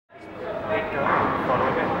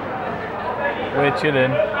we're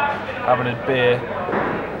chilling, having a beer.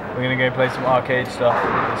 We're gonna go play some arcade stuff in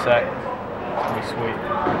a sec. It's gonna be sweet.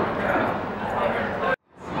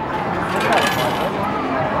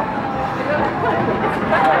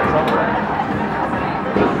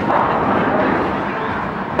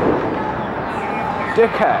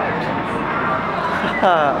 Dickhead!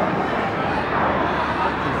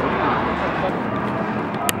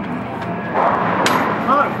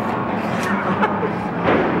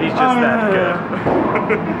 He's just that good.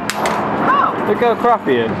 Look how crap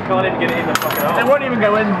he is. Can't even get it in the fucking hole. It won't even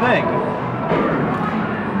go in the thing.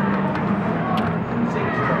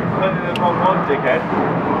 Put in the wrong one, dickhead.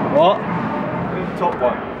 What? Put in the top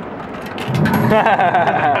one.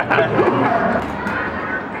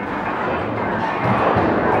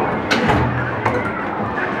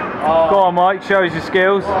 Go on, Mike, show us your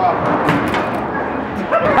skills.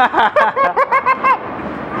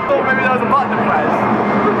 Oh, maybe there was a button to press.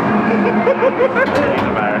 He's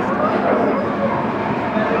embarrassed.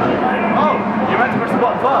 Oh, you meant to press the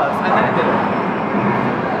button first and then it did it.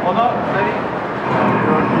 Or not, maybe.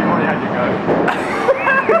 You've already had your go.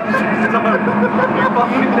 You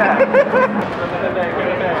fucking dead.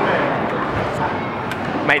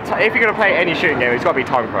 Mate, if you're going to play any shooting game, it's got to be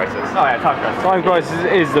Time Crisis. Oh yeah, Time Crisis. Time Crisis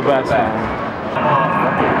is the best one.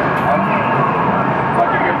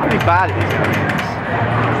 You're pretty bad at these games.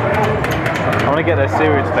 I want to get their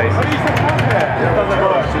serious faces.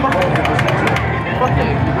 What are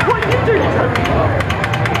you doing?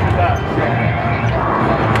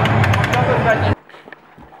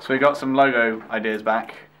 So we got some logo ideas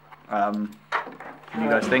back. What do you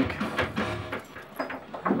guys think?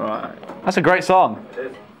 Right. That's a great song. It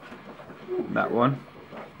is. That one.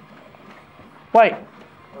 Wait.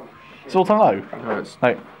 It's all time low. No, it's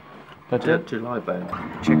No. July band.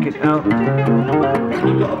 Check it out.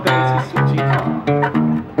 You've got ability switching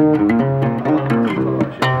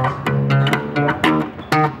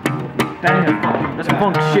Damn, that's a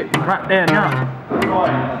funk shit right there now.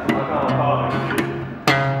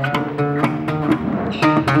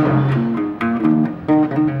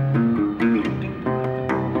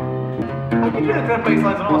 How can you do the drum bass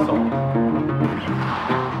lines on our song?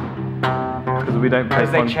 Because we don't play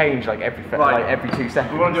Because they funk. change like every 2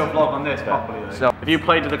 seconds. We want to do a vlog on this properly though. So if you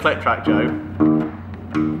played to the click track, Joe,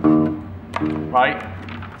 right?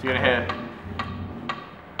 So you're gonna hear.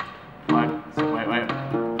 Right. So wait.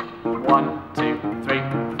 1, 2, 3,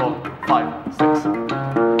 4, 5, 6.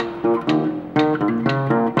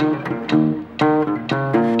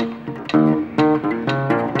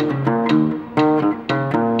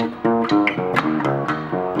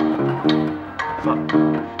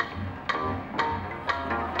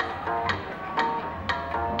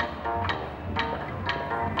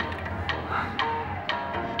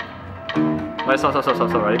 Wait, stop,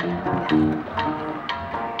 ready?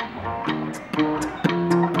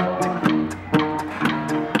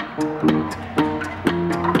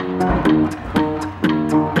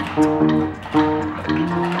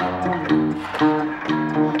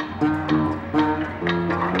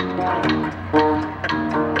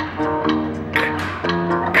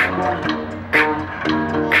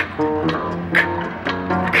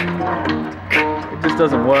 It just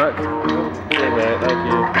doesn't work. Thank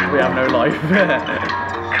you. We have no life.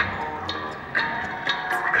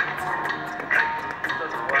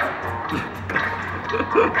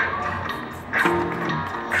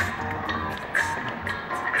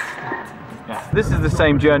 This is the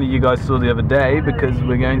same journey you guys saw the other day because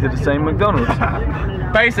we're going to the same McDonald's.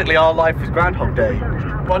 Basically, our life is Groundhog Day.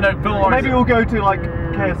 Well, no, maybe we'll go to like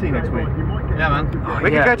KFC next week. Yeah, man.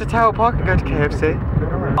 We can go to Tower Park and go to KFC.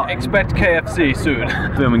 Expect KFC soon.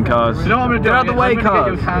 Filming cars. You know what I'm gonna do? Get out the way, I'm cars.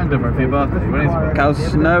 gonna get you a calendar for your birthday. When is it? Look how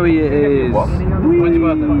snowy it is. What? When's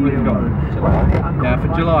your birthday? When you got? July. Yeah, for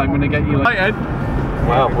July, I'm gonna get you like. Excited?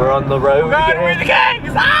 Well, we're on the road We're the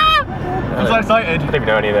Kings! Ah! I'm so excited. I don't even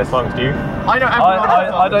know any of their songs, do you? I know.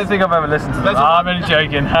 I don't think I've ever listened to them. I'm only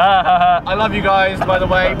joking. I love you guys, by the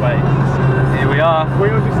way. Here we are. We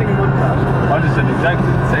will be singing one class. I just said exactly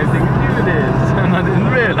the same thing as you did, and I didn't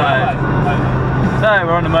realise. So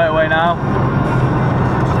we're on the motorway now.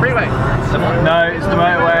 Freeway. No, it's the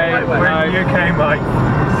motorway. We're in the UK, Mike.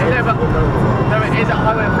 No, it is a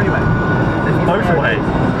highway and freeway. It's motorway.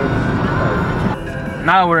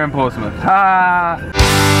 Now we're in Portsmouth. Ha!